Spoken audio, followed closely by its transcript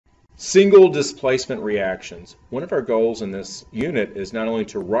Single displacement reactions. One of our goals in this unit is not only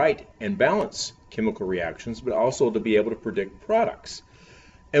to write and balance chemical reactions, but also to be able to predict products.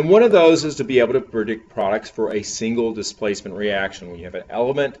 And one of those is to be able to predict products for a single displacement reaction, when you have an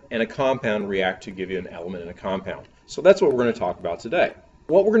element and a compound react to give you an element and a compound. So that's what we're going to talk about today.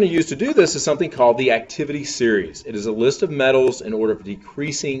 What we're going to use to do this is something called the activity series. It is a list of metals in order of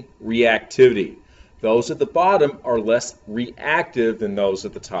decreasing reactivity. Those at the bottom are less reactive than those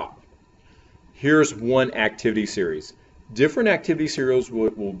at the top. Here's one activity series. Different activity series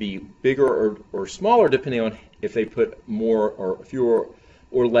will be bigger or smaller depending on if they put more or fewer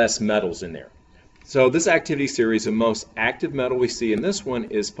or less metals in there. So this activity series, the most active metal we see in this one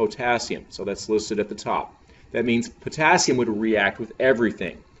is potassium. So that's listed at the top. That means potassium would react with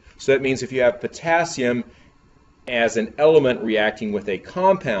everything. So that means if you have potassium as an element reacting with a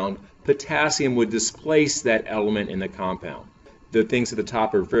compound, potassium would displace that element in the compound. The things at the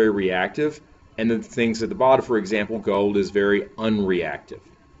top are very reactive, and the things at the bottom, for example, gold is very unreactive.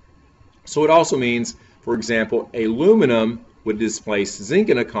 So it also means, for example, aluminum would displace zinc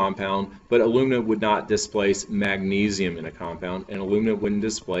in a compound, but aluminum would not displace magnesium in a compound, and aluminum wouldn't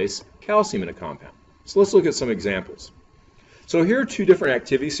displace calcium in a compound. So let's look at some examples. So here are two different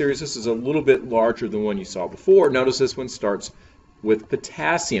activity series. This is a little bit larger than one you saw before. Notice this one starts with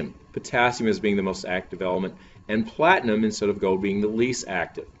potassium. Potassium as being the most active element, and platinum instead of gold being the least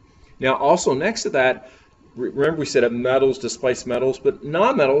active. Now also next to that, remember we said that metals displace metals, but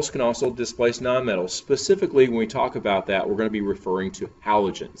nonmetals can also displace nonmetals. Specifically, when we talk about that, we're going to be referring to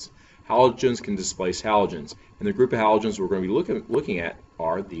halogens. Halogens can displace halogens, and the group of halogens we're going to be looking at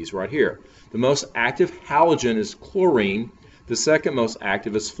are these right here. The most active halogen is chlorine. The second most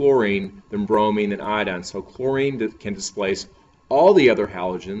active is fluorine, then bromine, then iodine. So chlorine can displace all the other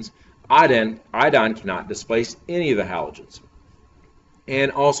halogens. Iodine cannot displace any of the halogens.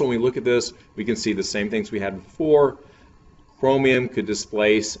 And also when we look at this, we can see the same things we had before. Chromium could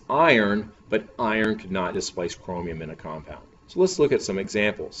displace iron, but iron could not displace chromium in a compound. So let's look at some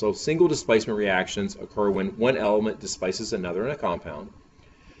examples. So single displacement reactions occur when one element displaces another in a compound.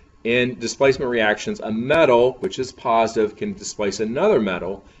 In displacement reactions, a metal, which is positive, can displace another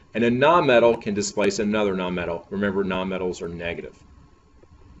metal, and a nonmetal can displace another nonmetal. Remember, nonmetals are negative.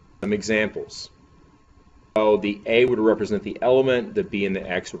 Some examples. So the A would represent the element, the B and the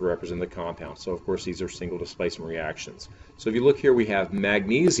X would represent the compound. So of course these are single displacement reactions. So if you look here, we have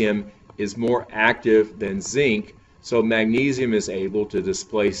magnesium is more active than zinc. So magnesium is able to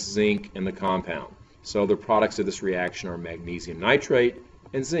displace zinc in the compound. So the products of this reaction are magnesium nitrate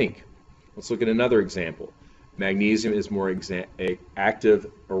and zinc. Let's look at another example. Magnesium is more active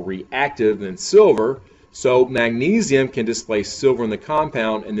or reactive than silver. So magnesium can displace silver in the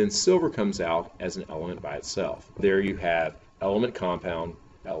compound, and then silver comes out as an element by itself. There you have element compound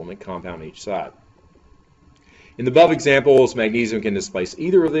on each side. In the above examples, magnesium can displace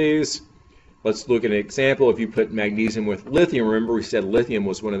either of these. Let's look at an example. If you put magnesium with lithium, remember we said lithium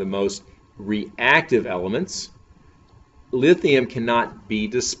was one of the most reactive elements. Lithium cannot be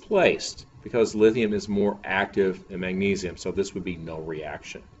displaced because lithium is more active than magnesium, so this would be no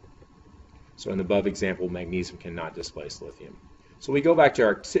reaction. So in the above example, magnesium cannot displace lithium. So we go back to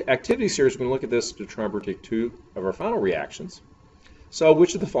our activity series. We're going to look at this to try and predict two of our final reactions. So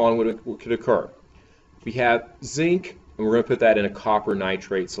which of the following could occur? We have zinc, and we're going to put that in a copper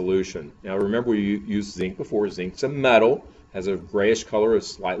nitrate solution. Now remember, we used zinc before. Zinc's a metal, has a grayish color, is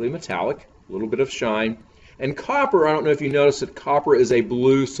slightly metallic, a little bit of shine. And copper, I don't know if you noticed that copper is a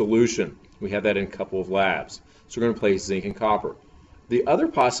blue solution. We have that in a couple of labs. So we're going to place zinc and copper. The other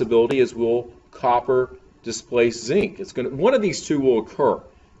possibility is will copper displace zinc? One of these two will occur.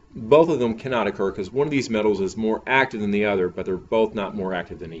 Both of them cannot occur because one of these metals is more active than the other, but they're both not more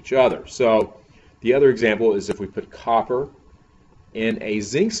active than each other. So the other example is if we put copper in a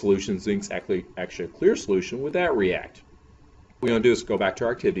zinc solution, zinc's actually a clear solution, would that react? What we're going to do is go back to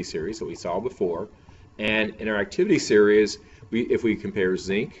our activity series that we saw before. And in our activity series, if we compare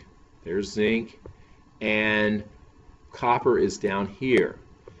zinc, there's zinc, and copper is down here.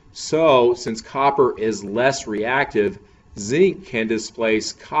 So since copper is less reactive, zinc can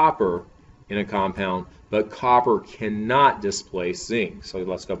displace copper in a compound, but copper cannot displace zinc. So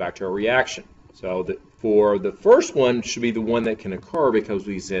let's go back to our reaction. So for the first one should be the one that can occur because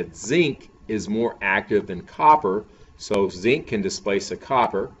we said zinc is more active than copper, so zinc can displace a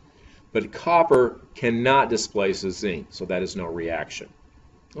copper, but copper cannot displace a zinc, so that is no reaction.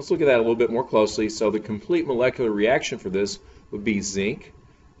 Let's look at that a little bit more closely. So the complete molecular reaction for this would be zinc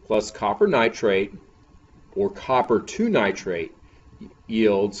plus copper nitrate or copper 2 nitrate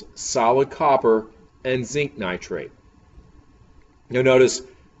yields solid copper and zinc nitrate. Now notice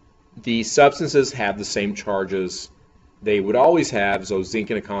The substances have the same charges they would always have, so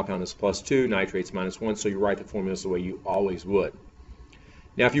zinc in a compound is +2, nitrates -1, so you write the formulas the way you always would.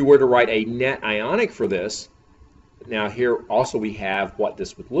 Now if you were to write a net ionic for this, now here also we have what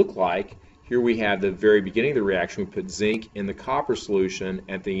this would look like. Here we have the very beginning of the reaction, we put zinc in the copper solution.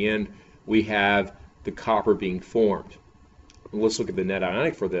 At the end we have the copper being formed. Let's look at the net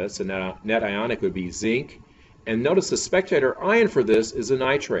ionic for this. The net ionic would be zinc, and notice the spectator ion for this is a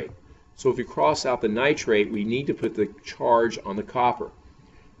nitrate. So if we cross out the nitrate, we need to put the charge on the copper.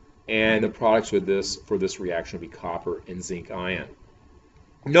 And the products with this for this reaction would be copper and zinc ion.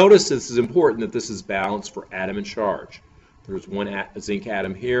 Notice this is important that this is balanced for atom and charge. There's one zinc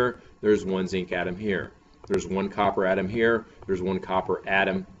atom here, there's one zinc atom here. There's one copper atom here, there's one copper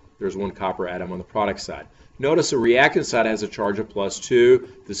atom, there's one copper atom on the product side. Notice the reactant side has a charge of +2,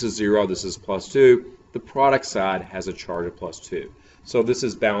 this is 0, this is +2. The product side has a charge of +2. So this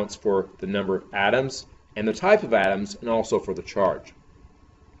is balanced for the number of atoms and the type of atoms, and also for the charge.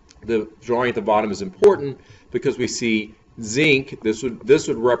 The drawing at the bottom is important because we see zinc. This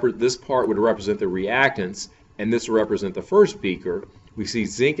part would represent the reactants, and this would represent the first beaker. We see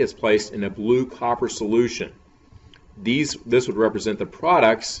zinc is placed in a blue copper solution. This would represent the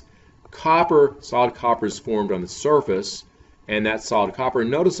products. Solid copper is formed on the surface, and that solid copper.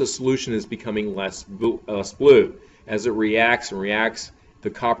 Notice the solution is becoming less blue. As it reacts and reacts, the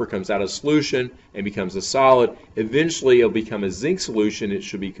copper comes out of solution and becomes a solid. Eventually it'll become a zinc solution. It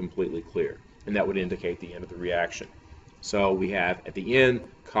should be completely clear, and that would indicate the end of the reaction. So we have at the end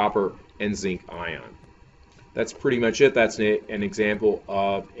copper and zinc ion. That's pretty much it. That's an example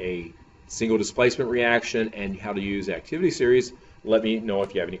of a single displacement reaction and how to use activity series. Let me know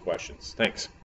if you have any questions. Thanks.